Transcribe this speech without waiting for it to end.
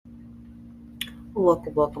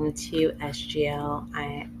Welcome to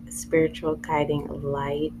SGL, Spiritual Guiding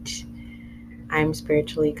Light. I'm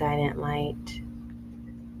Spiritually Guidant Light,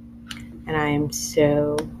 and I am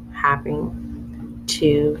so happy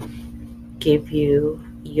to give you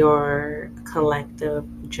your collective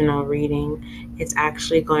general reading. It's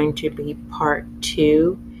actually going to be part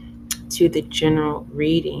two to the general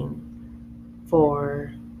reading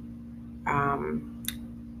for um,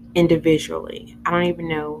 individually. I don't even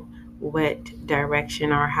know what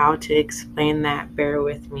direction or how to explain that. Bear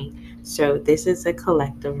with me. So, this is a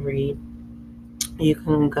collective read. You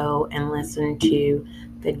can go and listen to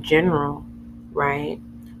the general, right?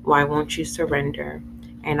 Why won't you surrender?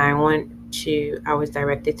 And I was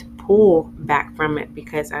directed to pull back from it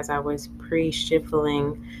because as I was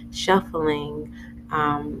shuffling,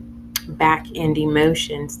 um, back end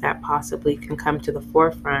emotions that possibly can come to the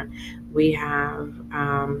forefront, we have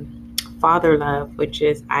father love, which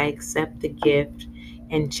is I accept the gift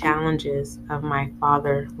and challenges of my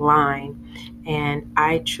father line. And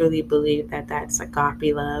I truly believe that that's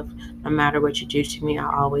agape love. No matter what you do to me, I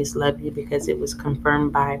always love you because it was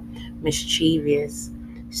confirmed by mischievous.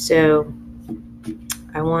 So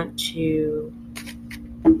I want to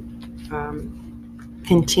um,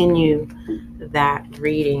 continue that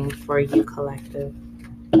reading for you, collective.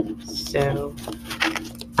 So,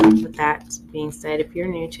 with that being said, if you're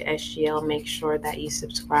new to SGL, make sure that you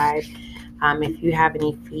subscribe. If you have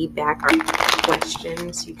any feedback or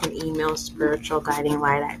questions, you can email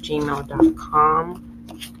spiritualguidinglight@gmail.com.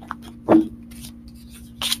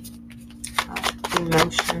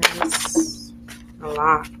 Emotions, a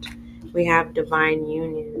lot. We have divine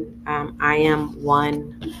union. I am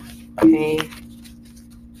one. Okay.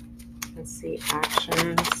 Let's see,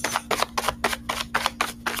 actions.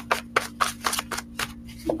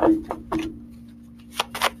 All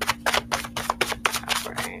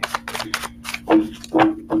right.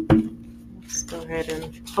 Let's go ahead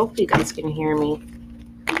and hope you guys can hear me.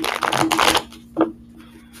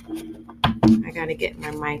 I gotta get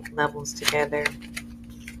my mic levels together.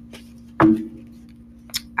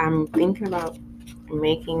 I'm thinking about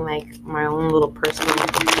making like my own little personal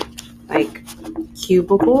like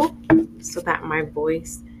cubicle so that my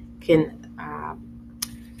voice can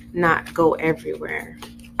not go everywhere.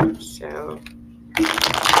 So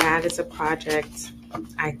that is a project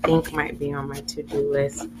I think might be on my to-do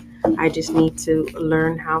list. I just need to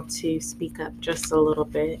learn how to speak up just a little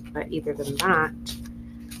bit, but either than that.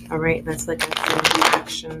 All right, let's look at some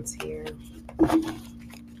actions here.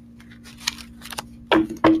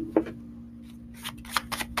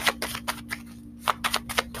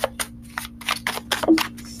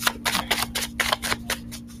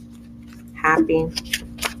 Happy.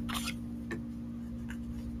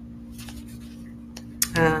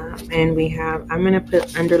 And we have, I'm going to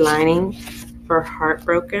put underlining for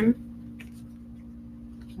heartbroken.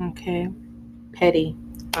 Okay. Petty.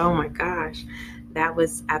 Oh my gosh. That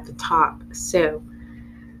was at the top. So,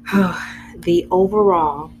 the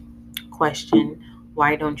overall question,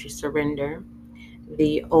 why don't you surrender?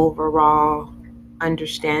 The overall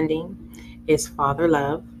understanding is father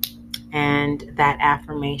love. And that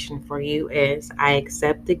affirmation for you is I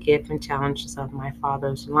accept the gift and challenges of my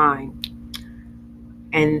father's line.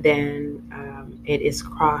 And then it is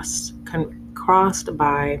crossed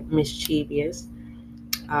by mischievous.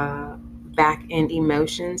 Uh, Back end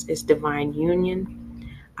emotions is divine union.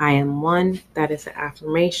 I am one. That is the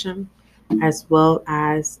affirmation, as well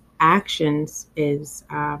as actions is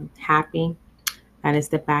happy. That is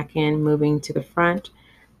the back end moving to the front,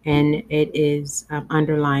 and it is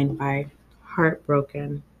underlined by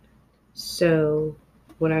heartbroken. So,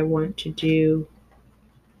 what I want to do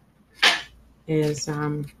is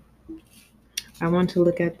I want to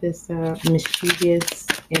look at this mischievous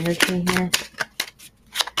energy here.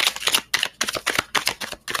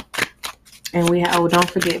 And oh, don't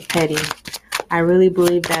forget petty. I really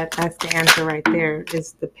believe that that's the answer right there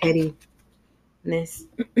is the pettiness.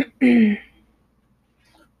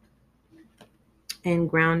 And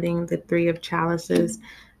grounding the three of chalices.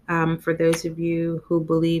 For those of you who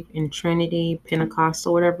believe in Trinity,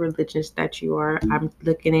 Pentecostal, whatever religions that you are, I'm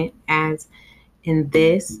looking at as in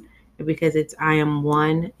this because it's I am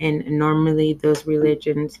one. And normally those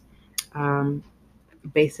religions,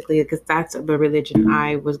 basically, because that's the religion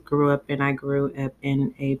I grew up in. I grew up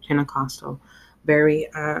in a Pentecostal, very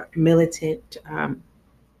militant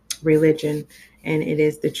religion, and it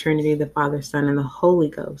is the Trinity, the Father, Son, and the Holy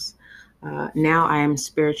Ghost. Now I am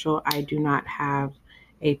spiritual. I do not have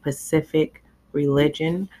a specific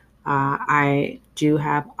religion. I do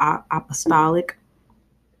have apostolic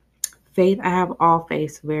faith. I have all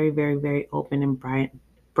faiths very, very, very open and bright,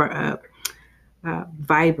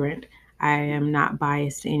 vibrant. I am not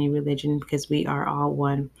biased to any religion because we are all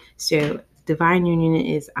one. So divine union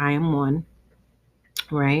is I am one,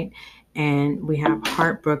 right? And we have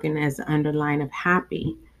heartbroken as the underline of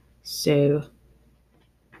happy. So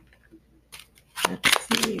let's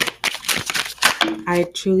see. I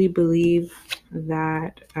truly believe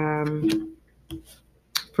that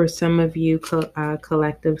for some of you,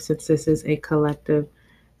 collective, since this is a collective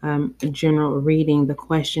general reading, the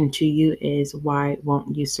question to you is, why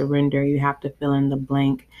won't you surrender? You have to fill in the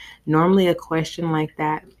blank. Normally, a question like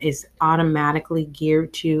that is automatically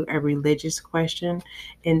geared to a religious question.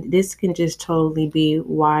 And this can just totally be,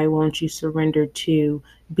 why won't you surrender to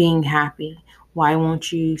being happy? Why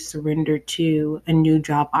won't you surrender to a new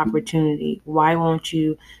job opportunity? Why won't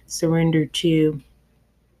you surrender to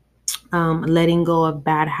letting go of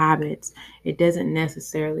bad habits? It doesn't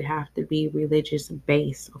necessarily have to be religious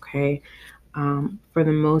based, okay? For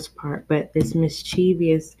the most part, but this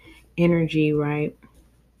mischievous energy, right?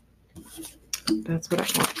 That's what I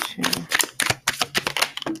want to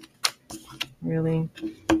really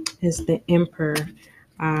is the Emperor.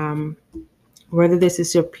 Um, Whether this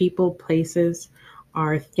is your people, places,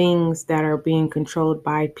 or things that are being controlled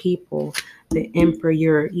by people, the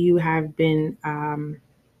Emperor, you have been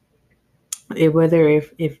whether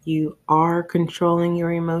if you are controlling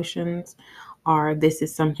your emotions, or this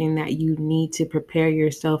is something that you need to prepare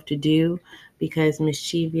yourself to do, because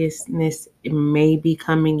mischievousness may be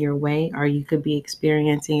coming your way, or you could be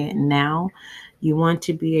experiencing it now. You want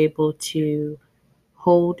to be able to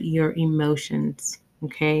hold your emotions,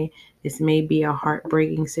 okay? This may be a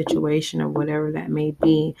heartbreaking situation or whatever that may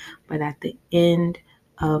be, but at the end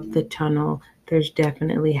of the tunnel, there's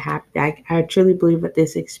definitely happy. I truly believe that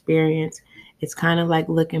this experience, it's kind of like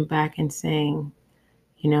looking back and saying,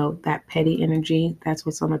 that petty energy, that's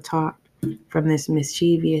what's on the top from this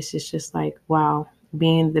mischievous. It's just like, wow,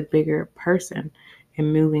 being the bigger person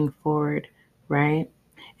and moving forward, right?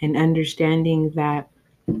 And understanding that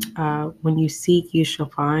when you seek, you shall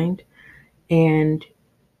find. And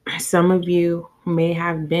some of you may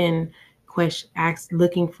have been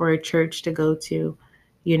looking for a church to go to.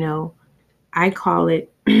 You know, I call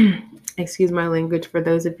it, excuse my language for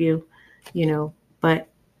those of you, but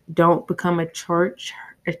don't become a church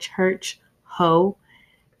hoe.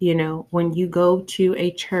 When you go to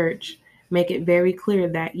a church, make it very clear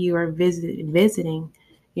that you are visiting.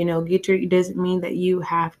 It doesn't mean that you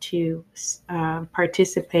have to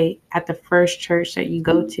participate at the first church that you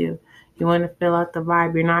go to. You want to fill out the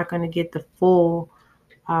vibe. You're not going to get the full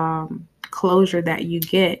closure that you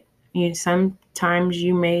get. Sometimes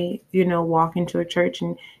you may, walk into a church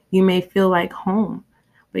and you may feel like home,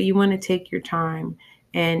 but you want to take your time.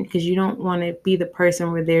 And because you don't want to be the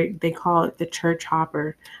person where they call it the church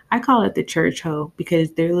hopper. I call it the church hoe,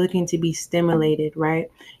 because they're looking to be stimulated,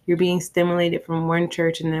 right? You're being stimulated from one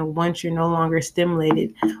church, and then once you're no longer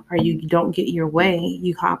stimulated, or you don't get your way,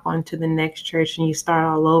 you hop onto the next church and you start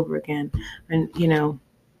all over again. And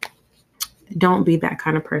don't be that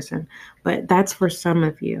kind of person. But that's for some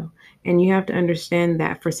of you. And you have to understand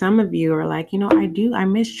that for some of you are like, I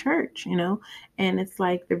miss church, and it's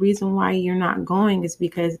like the reason why you're not going is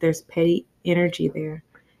because there's petty energy there.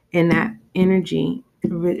 And that energy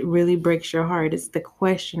really breaks your heart. It's the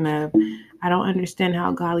question of, I don't understand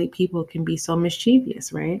how godly people can be so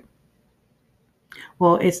mischievous, right?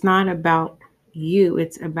 Well, it's not about you,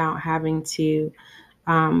 it's about having to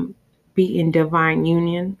be in divine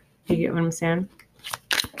union. You get what I'm saying?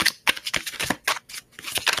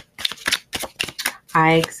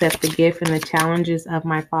 I accept the gift and the challenges of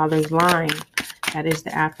my father's line. That is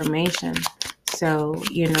the affirmation. So,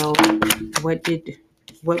 what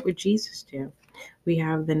would Jesus do? We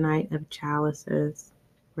have the Knight of Chalices,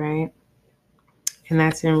 right? And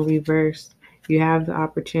that's in reverse. You have the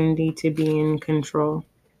opportunity to be in control.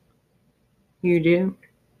 You do.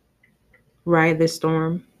 Ride the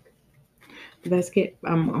storm. Let's get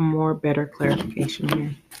a more better clarification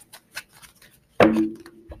here.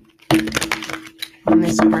 On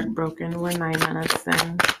this heartbroken, we're 9 minutes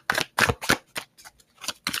in.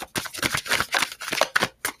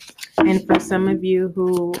 And for some of you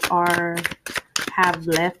who have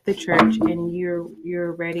left the church and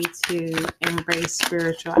you're ready to embrace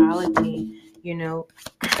spirituality,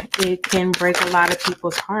 it can break a lot of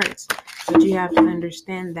people's hearts. But you have to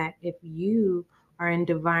understand that if you are in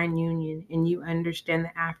divine union and you understand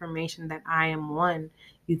the affirmation that I am one,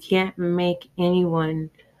 you can't make anyone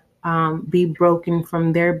be broken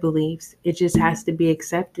from their beliefs. It just has to be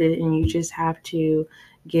accepted, and you just have to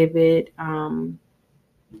give it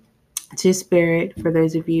to spirit. For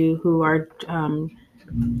those of you who are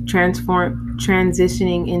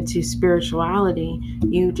transitioning into spirituality,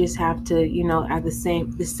 you just have to, at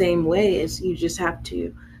the same way as you just have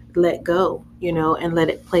to let go, and let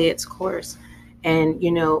it play its course. And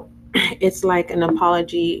it's like an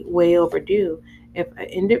apology way overdue. If an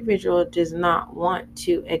individual does not want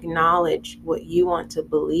to acknowledge what you want to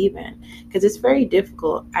believe in, because it's very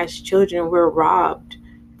difficult. As children, we're robbed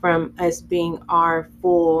from us being our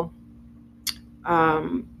full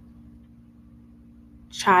um,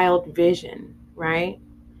 child vision, right?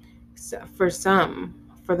 So for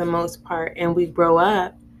the most part, and we grow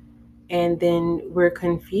up and then we're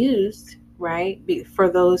confused, right? For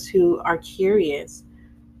those who are curious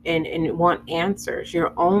and want answers,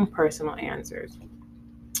 your own personal answers.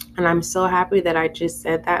 And I'm so happy that I just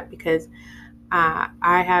said that, because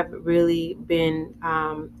I have really been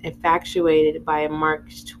infatuated by Mark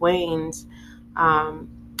Twain's um,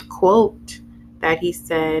 quote that he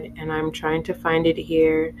said, and I'm trying to find it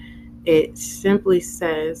here. It simply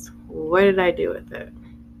says, what did I do with it?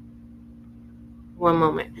 One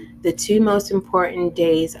moment. The two most important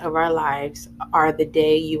days of our lives are the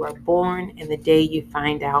day you are born and the day you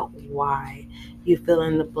find out why. You fill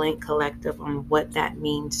in the blank, collective, on what that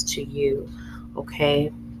means to you.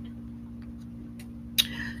 Okay.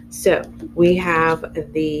 So we have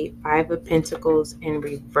the Five of Pentacles in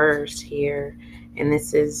reverse here, and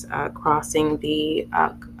this is crossing the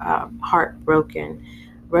heartbroken.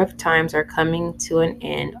 Rough times are coming to an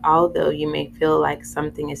end, although you may feel like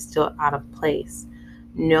something is still out of place.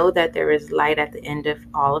 Know that there is light at the end of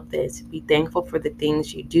all of this. Be thankful for the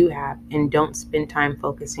things you do have, and don't spend time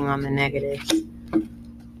focusing on the negatives.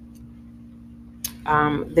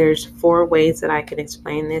 There's 4 ways that I can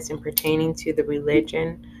explain this in pertaining to the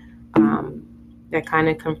religion. That kind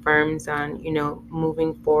of confirms on,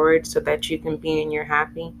 moving forward so that you can be in your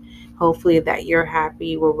happy. Hopefully that you're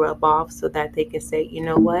happy will rub off so that they can say, you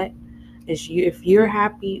know what? If you're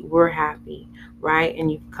happy, we're happy, right?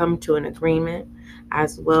 And you've come to an agreement,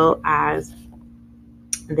 as well as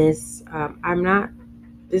this.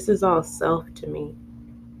 This is all self to me.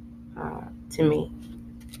 To me.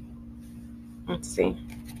 Let's see.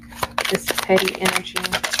 This petty energy.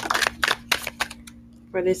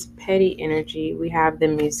 For this petty energy, we have the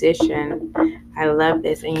Musician. I love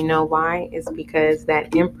this. And you know why? It's because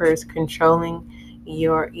that Emperor is controlling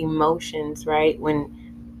your emotions, right? When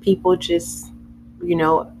people just,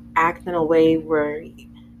 act in a way where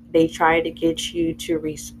they try to get you to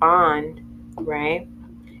respond, right?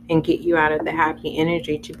 And get you out of the happy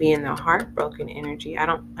energy to be in the heartbroken energy. I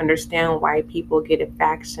don't understand why people get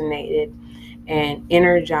vaccinated and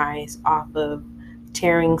energized off of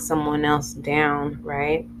tearing someone else down,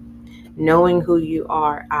 right? Knowing who you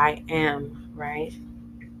are, I am, right?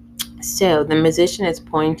 So the Musician is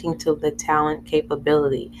pointing to the talent,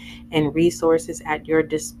 capability, and resources at your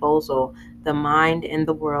disposal. The mind and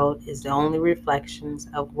the world is the only reflections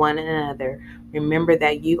of one another. Remember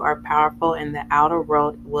that you are powerful and the outer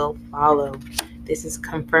world will follow. This is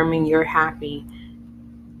confirming you're happy.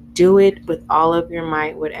 Do it with all of your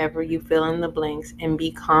might, whatever you fill in the blanks, and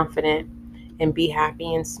be confident and be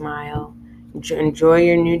happy and smile. Enjoy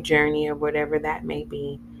your new journey or whatever that may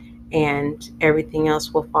be. And everything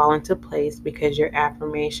else will fall into place, because your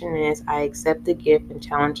affirmation is, I accept the gift and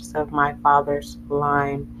challenges of my Father's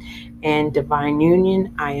line. And divine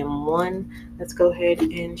union, I am one. Let's go ahead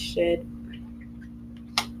and shed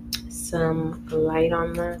some light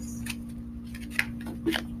on this.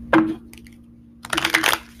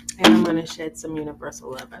 And I'm going to shed some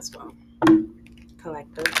universal love as well.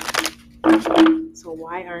 Collective. So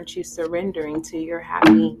why aren't you surrendering to your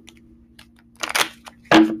happy?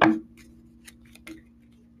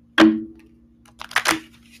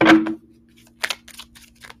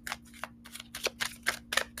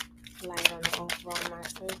 Light on the overall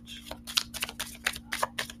message.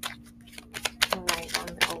 Light on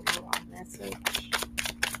the overall message.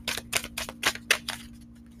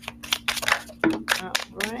 All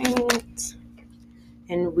right.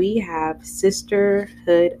 And we have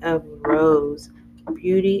Sisterhood of Rose,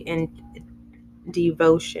 beauty and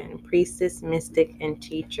devotion, priestess, mystic, and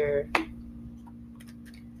teacher.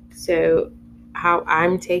 So how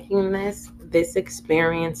I'm taking this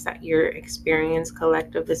experience that you're experiencing,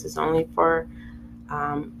 collective, this is only for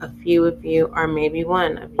a few of you, or maybe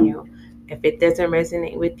one of you. If it doesn't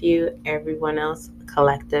resonate with you, everyone else,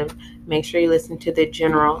 collective, make sure you listen to the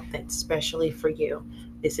general that's specially for you.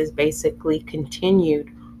 This is basically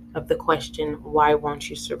continued of the question, why won't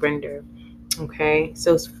you surrender? Okay,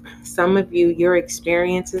 so some of you, your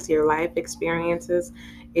experiences, your life experiences,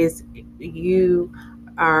 is you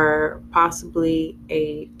are possibly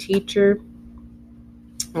a teacher,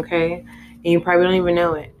 okay, And you probably don't even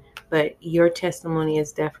know it. But your testimony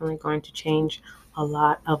is definitely going to change a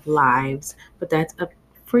lot of lives. But that's up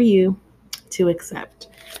for you to accept.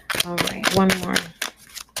 All right, one more.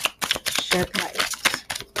 Shed light.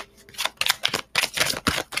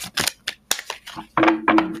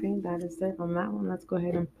 Okay, that is it on that one. Let's go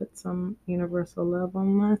ahead and put some universal love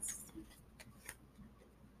on this.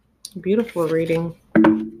 Beautiful reading.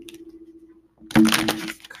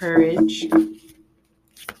 Courage.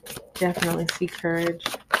 Definitely see courage.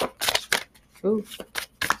 Ooh.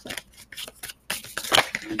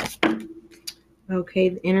 Okay,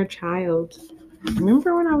 the inner child.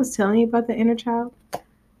 Remember when I was telling you about the inner child?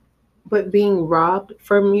 But being robbed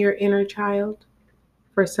from your inner child,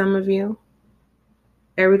 for some of you,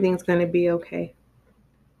 everything's going to be okay.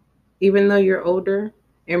 Even though you're older,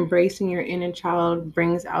 embracing your inner child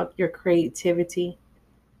brings out your creativity.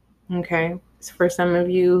 Okay. So for some of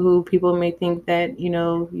you who people may think that,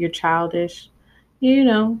 you're childish,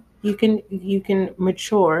 you can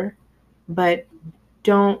mature, but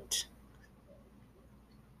don't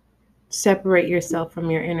separate yourself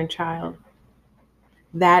from your inner child.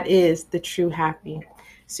 That is the true happy.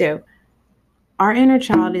 So our inner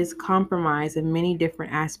child is comprised of many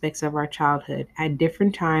different aspects of our childhood. At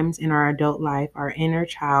different times in our adult life, our inner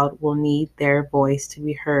child will need their voice to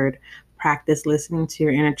be heard. Practice listening to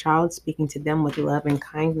your inner child, speaking to them with love and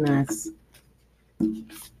kindness.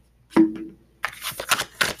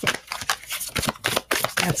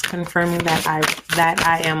 That's confirming that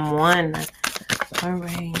I am one. All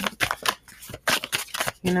right.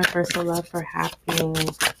 Universal love for happy.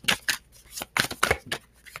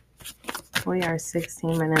 We are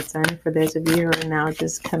 16 minutes in. For those of you who are now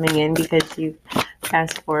just coming in because you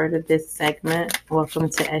fast forwarded this segment, welcome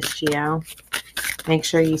to SGL. Make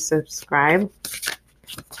sure you subscribe.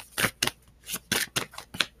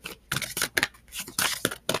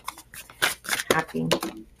 Happy.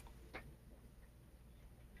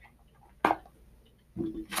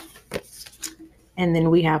 And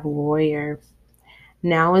then we have warrior.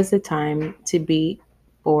 Now is the time to be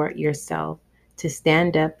for yourself, to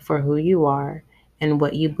stand up for who you are and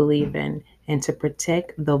what you believe in, and to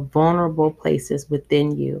protect the vulnerable places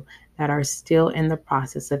within you that are still in the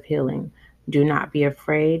process of healing. Do not be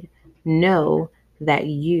afraid. Know that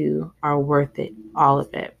you are worth it, all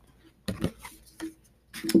of it.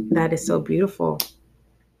 That is so beautiful.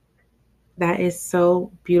 That is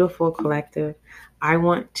so beautiful, collective. I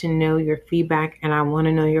want to know your feedback and I want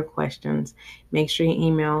to know your questions. Make sure you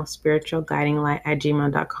email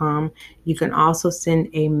spiritualguidinglight@gmail.com. You can also send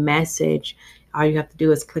a message. All you have to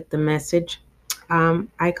do is click the message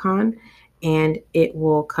icon and it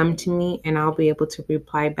will come to me and I'll be able to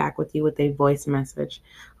reply back with you with a voice message.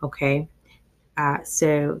 Okay.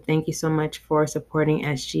 So thank you so much for supporting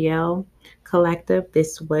SGL Collective.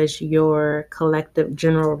 This was your collective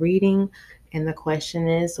general reading. And the question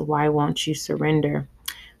is, why won't you surrender?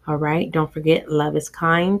 All right. Don't forget, love is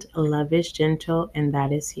kind, love is gentle, and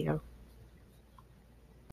that is you.